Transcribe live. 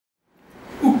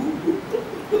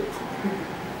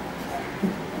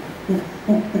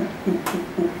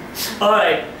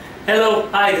Alright, hello,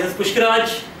 hi, this is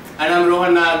Pushkaraj. And I'm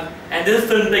Rohan Nag. And this is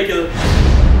Film Pickle.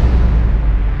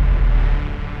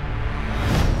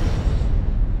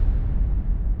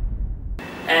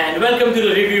 And welcome to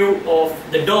the review of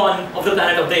The Dawn of the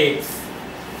Planet of the Apes.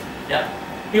 Yeah,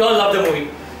 we all love the movie.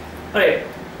 Alright,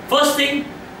 first thing,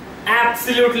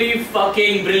 absolutely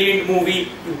fucking brilliant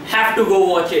movie. You have to go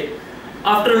watch it.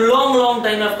 After a long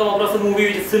time I've come across a movie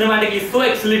which is cinematically so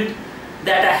excellent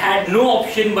that I had no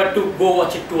option but to go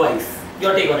watch it twice.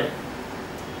 Your take on it?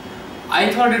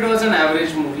 I thought it was an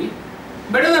average movie.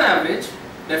 Better than average,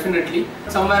 definitely.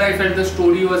 Somewhere I felt the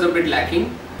story was a bit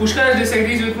lacking. Pushkar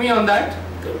disagrees with me on that.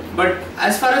 But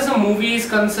as far as the movie is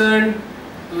concerned,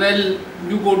 well,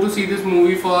 you go to see this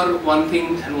movie for one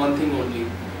thing and one thing only.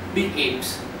 The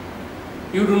apes.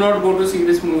 You do not go to see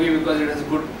this movie because it has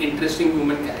good, interesting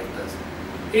human characters.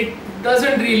 It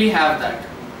doesn't really have that.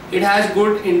 It has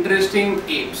good, interesting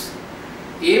apes.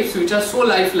 Apes which are so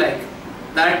lifelike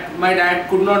that my dad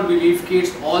could not believe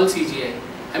it's all CGI.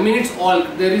 I mean, it's all,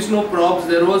 there is no props,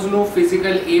 there was no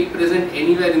physical ape present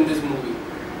anywhere in this movie.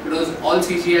 It was all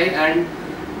CGI,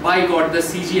 and by God, the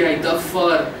CGI, the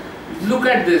fur, look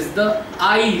at this, the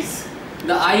eyes,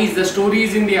 the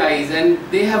stories in the eyes, and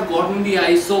they have gotten the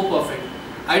eyes so perfect.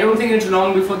 I don't think it's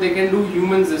long before they can do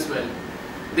humans as well.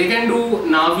 They can do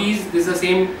Navis. This is the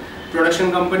same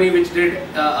production company which did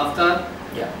Avatar.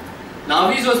 Yeah.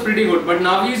 Navis was pretty good, but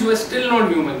Navis was still not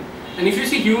human. And if you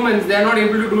see humans, they are not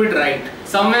able to do it right.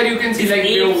 Somewhere you can see like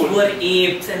apes were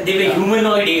apes, and they were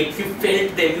humanoid apes. You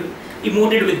felt them, you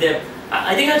emoted with them.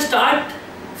 I think I'll start,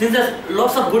 since there's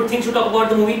lots of good things to talk about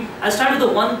the movie, I'll start with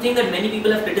the one thing that many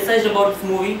people have criticized about this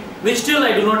movie, which still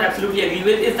I do not absolutely agree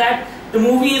with, is that the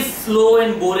movie is slow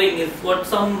and boring, is what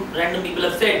some random people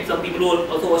have said, some people who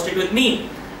also watched it with me.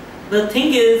 The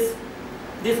thing is,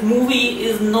 this movie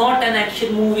is not an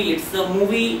action movie, it's a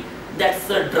movie that's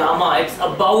a drama. It's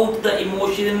about the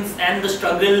emotions and the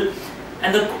struggle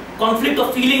and the conflict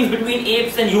of feelings between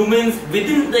apes and humans,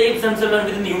 within the apes themselves and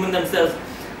within the humans themselves.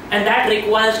 And that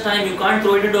requires time. You can't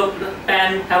throw it into a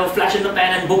pan, have a flash in the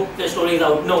pan and book the stories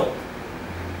out. No.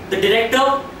 The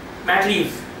director, Matt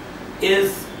Reeves,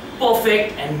 is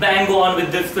perfect and bang on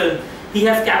with this film. He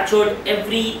has captured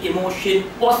every emotion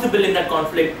possible in that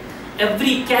conflict.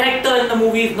 Every character in the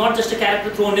movie is not just a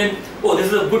character thrown in, oh, this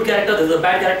is a good character, this is a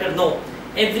bad character. No.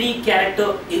 Every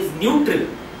character is neutral,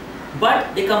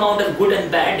 but they come out as good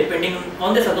and bad depending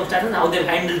on the circumstances and how they've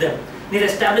handled them. They've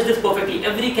established this perfectly.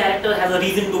 Every character has a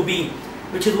reason to be,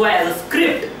 which is why as a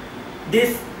script,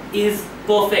 this is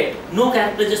perfect. No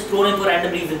character is just thrown in for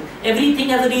random reason. Everything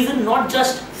has a reason, not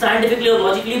just scientifically or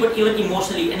logically, but even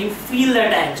emotionally, and you feel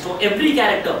that angst. So every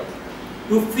character,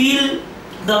 you feel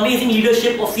the amazing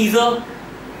leadership of Caesar,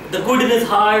 the good in his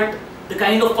heart, the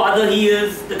kind of father he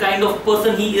is, the kind of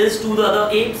person he is to the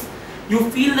other apes. You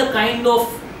feel the kind of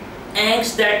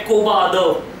angst that Koba,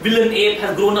 the villain ape,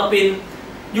 has grown up in.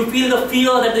 You feel the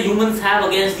fear that the humans have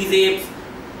against these apes.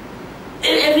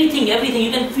 Everything,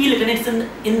 you can feel it, and it's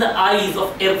in the eyes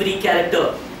of every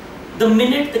character. The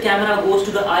minute the camera goes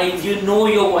to the eyes, you know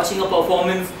you're watching a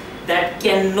performance that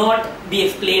cannot be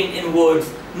explained in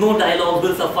words. No dialogue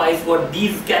will suffice what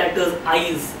these characters'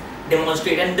 eyes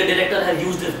demonstrate, and the director has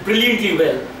used this brilliantly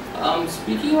well.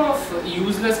 Speaking of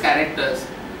useless characters,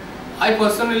 I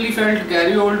personally felt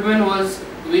Gary Oldman was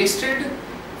wasted.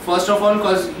 First of all,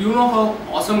 because you know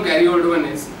how awesome Gary Oldman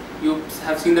is. You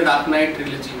have seen the Dark Knight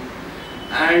trilogy,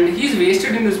 and he's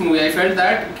wasted in this movie. I felt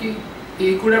that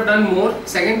he could have done more.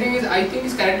 Second thing is, I think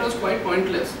his character was quite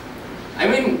pointless. I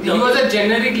mean, he was a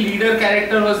generic leader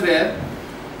character was there,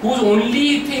 whose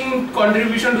only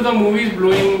contribution to the movie is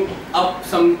blowing up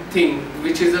something,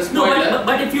 which is a spoiler. No,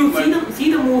 but if you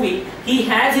see the movie, he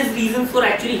has his reasons for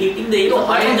actually hating the apes. No,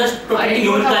 I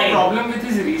don't have a problem with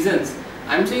his reasons.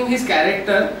 I'm saying his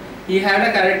character, he had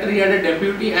a character, he had a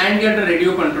deputy, and he had a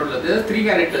radio controller. There are three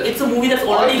characters. It's a movie that's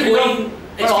already going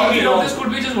extremely long. This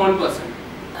could be just one person.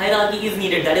 Hierarchy is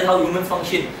needed. That is how humans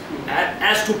function.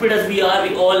 As stupid as we are,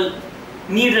 we all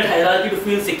need that hierarchy to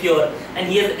feel secure, and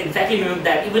he has exactly mimicked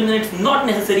that. Even when it's not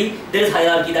necessary, there is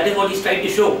hierarchy. That is what he's trying to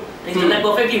show, and he's done that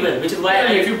perfectly well, which is why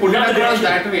if you put it across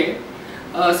that way,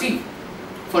 see,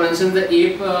 for instance, the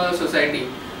ape society,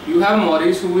 you have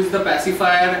Maurice, who is the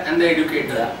pacifier and the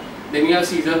educator. Yeah. Then you have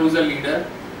Caesar, who is the leader.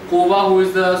 Koba, who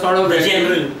is the sort of the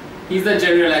general. He's the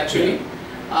general actually.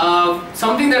 Yeah.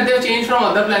 Something that they've changed from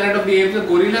other Planet of the Apes, the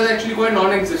gorillas actually quite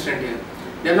non-existent here.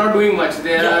 They're not doing much.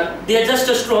 They are just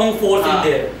a strong force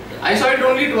in there. I saw it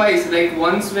only twice. Like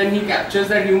once when he captures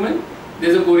that human,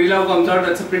 there's a gorilla who comes out.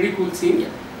 That's a pretty cool scene. Yeah.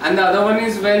 And the other one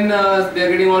is when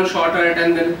they're getting all shot at,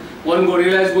 and then one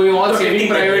gorilla is going all saving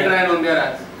Private Ryan on their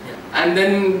ass. Yeah. And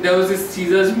then there was this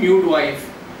Caesar's mute wife,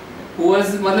 who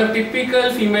was a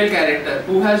typical female character,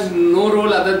 who has no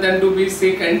role other than to be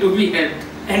sick and to be helped.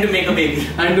 And to make a baby.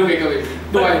 And to make a baby.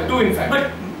 Two in fact.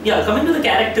 But yeah, coming to the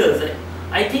characters,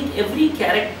 I think every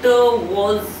character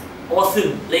was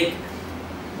awesome. Like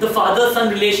the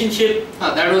father-son relationship.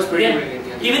 That was pretty brilliant.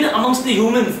 Yeah. Even amongst the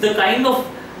humans, the kind of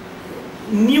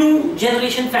new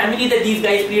generation family that these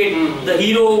guys create. The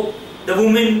hero, the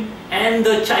woman, and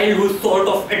the child who's sort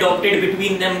of adopted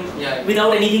between them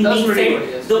without anything being said. Good,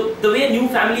 yes. The way a new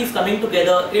family is coming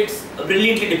together, it's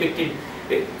brilliantly depicted.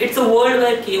 It's a world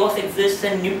where chaos exists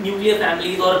and nuclear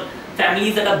families or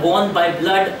families that are born by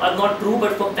blood are not true,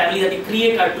 but families that you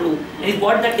create are true. And he's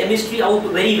brought that chemistry out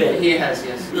very well. He has,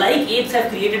 yes. Like apes have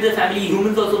created their family,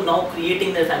 humans also now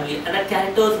creating their family. And that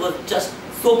characters was just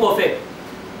so perfect.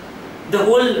 The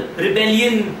whole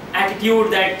rebellion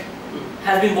attitude that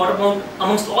has been brought about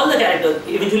amongst all the characters.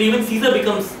 Eventually even Caesar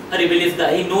becomes a rebellious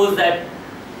guy. He knows that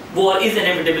war is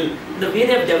inevitable. The way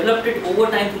they have developed it over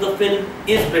time through the film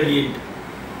is brilliant.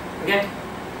 Okay?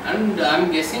 And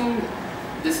I'm guessing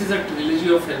this is a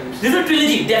trilogy of films. This is a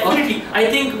trilogy, definitely. I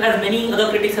think as many other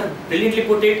critics have brilliantly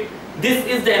put it, this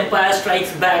is the Empire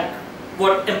Strikes Back.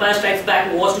 What Empire Strikes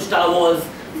Back was to Star Wars,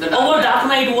 or what Dark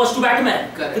Knight was to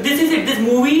Batman. Correct. So this is it. This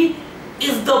movie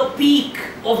is the peak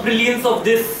of brilliance of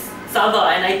this saga,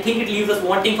 and I think it leaves us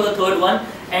wanting for the third one.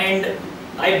 And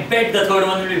I bet the third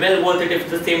one will be well worth it if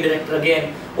it's the same director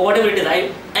again, or whatever it is.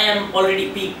 I am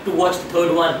already peaked to watch the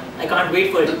third one. I can't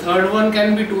wait for it. The third one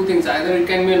can be two things. Either it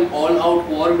can be an all-out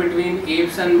war between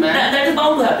apes and man. That is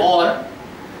bound to happen.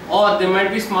 Or they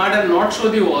might be smart and not show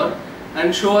the war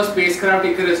and show a spacecraft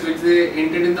Icarus, which they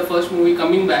hinted in the first movie,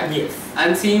 coming back. Yes.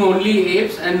 And seeing only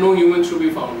apes and no humans to be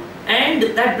found. And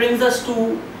that brings us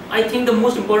to, I think, the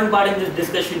most important part in this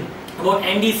discussion about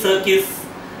Andy Serkis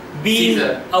being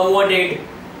Caesar. awarded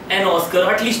an Oscar,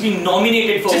 or at least being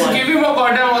nominated for Just one. give him a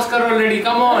goddamn Oscar already,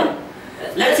 come on!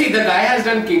 Let's see, the guy has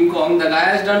done King Kong, the guy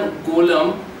has done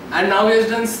Golem, and now he has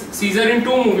done Caesar in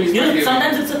 2 movies. You know,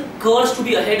 sometimes it's a curse to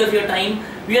be ahead of your time.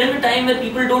 We are in a time where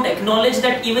people don't acknowledge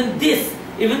that even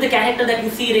the character that you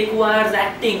see requires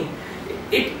acting.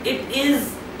 It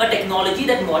is a technology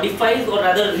that modifies or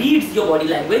rather reads your body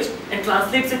language and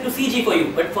translates it to CG for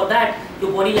you. But for that,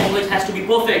 your body language has to be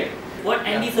perfect. What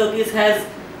Andy Serkis has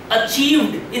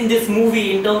achieved in this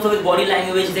movie in terms of his body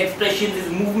language, his expressions, his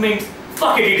movements,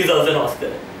 fuck it, he deserves an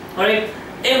Oscar. Alright?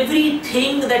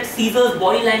 Everything that Caesar's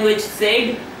body language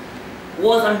said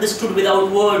was understood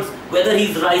without words. Whether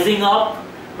he's rising up,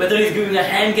 whether he's giving a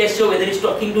hand gesture, whether he's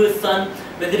talking to his son,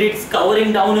 whether it's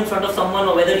cowering down in front of someone,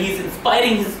 or whether he's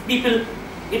inspiring his people,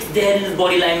 it's there in his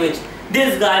body language.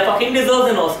 This guy fucking deserves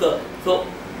an Oscar. So,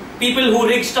 people who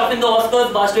rig stuff in the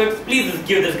Oscars, bastards, please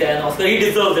give this guy an Oscar. He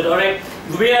deserves it, alright?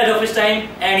 He's way ahead of his time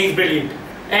and he's brilliant.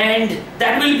 And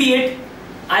that will be it.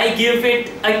 I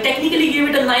technically gave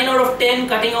it a 9 out of 10,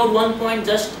 cutting out 1 point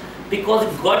just because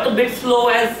it got a bit slow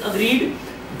as agreed.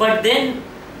 But then,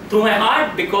 through my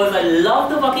heart, because I love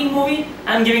the fucking movie,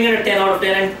 I'm giving it a 10 out of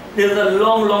 10. And this is a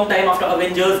long time after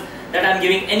Avengers that I'm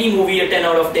giving any movie a 10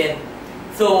 out of 10.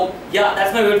 So, yeah,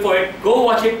 that's my word for it. Go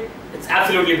watch it. It's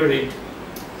absolutely brilliant.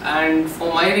 And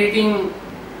for my rating,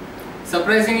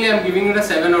 surprisingly, I'm giving it a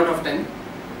 7 out of 10,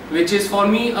 which is for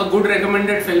me a good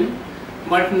recommended film,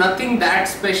 but nothing that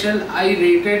special. I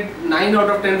rated 9 out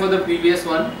of 10 for the previous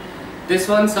one. This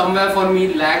one somewhere for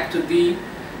me lacked the,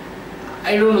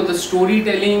 I don't know, the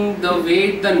storytelling, the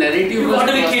way the narrative was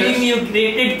processed. You gotta be kidding me, you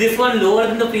rated this one lower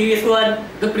than the previous one.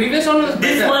 The previous one was better.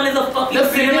 This one is a fucking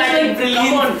cinematic brilliance.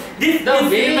 Come on. This is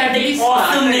cinematic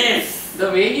awesomeness. The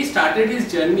way he started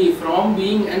his journey from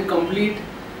being a complete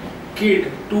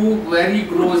kid to where he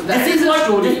grows, that is the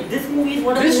story. This movie is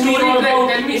what a this movie is all about.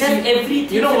 Tell me, it has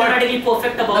everything cinematically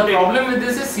perfect about it. The problem with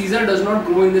this is Caesar does not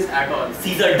grow in this at all.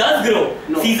 Caesar does grow.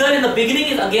 No. Caesar in the beginning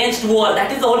is against war.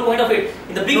 That is the whole point of it.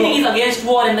 In the beginning he's against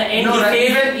war, in the end he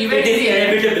says it is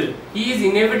inevitable. He is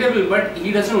inevitable, but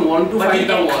he doesn't want to fight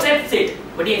the war. But he accepts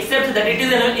it. But he accepts that it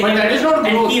is inevitable. But that is not growth.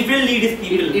 And he will lead his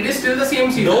people. It is still the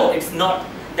same Caesar. No, it's not.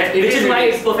 Which is why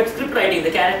it's perfect script writing. The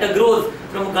character grows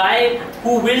from a guy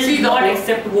who will not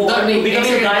accept war to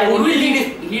becoming a guy who will lead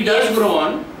his. He does grow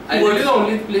on. I tell you the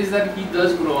only place that he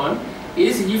does grow on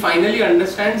is he finally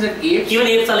understands that even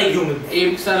apes are like humans.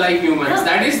 Apes are like humans. Yeah.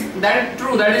 That is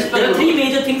true. That is there are 3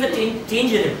 major things that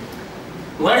change in him.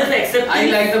 One is the acceptance. I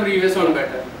like the previous one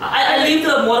better. I'll leave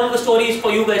the moral of the stories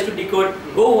for you guys to decode.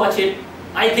 Go watch it.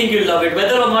 I think you'll love it.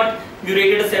 Whether or not you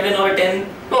rate it a 7 or a 10.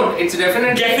 No, it's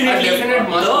definitely a definite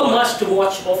must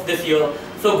watch of this year.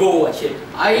 So go watch it.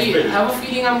 I have a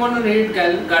feeling I'm going to rate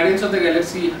Guardians of the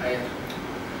Galaxy higher.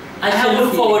 I have a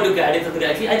look feeling. forward to adding something.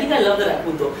 Actually, I think I love the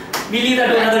raccoon though. We leave that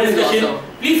to another Raccoon is discussion.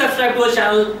 awesome. Please subscribe to our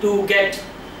channel to get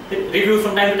reviews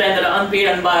from time to time that are unpaid,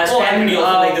 unbiased, Oh, and and,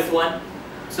 videos like this one.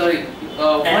 Sorry,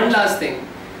 one last thing.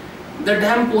 The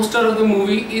damn poster of the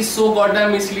movie is so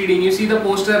goddamn misleading. You see the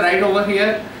poster right over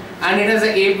here, and it has an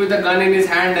ape with a gun in his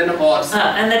hand and a horse.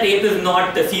 And that ape is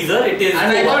not Caesar, it is.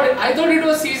 And I thought it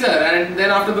was Caesar, and then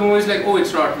after the movie, it's like, oh,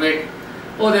 it's not. Wait,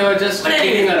 oh, they were just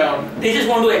kidding around. They just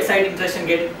want to excite interest and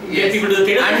get people to the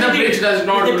theater. And the bridge does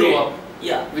not blow up.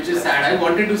 Yeah, which is sad. I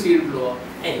wanted to see it blow up.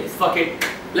 Anyways, fuck it.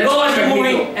 Let's go watch the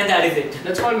Magneto. movie, and that is it.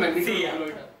 Let's call Magneto. See ya.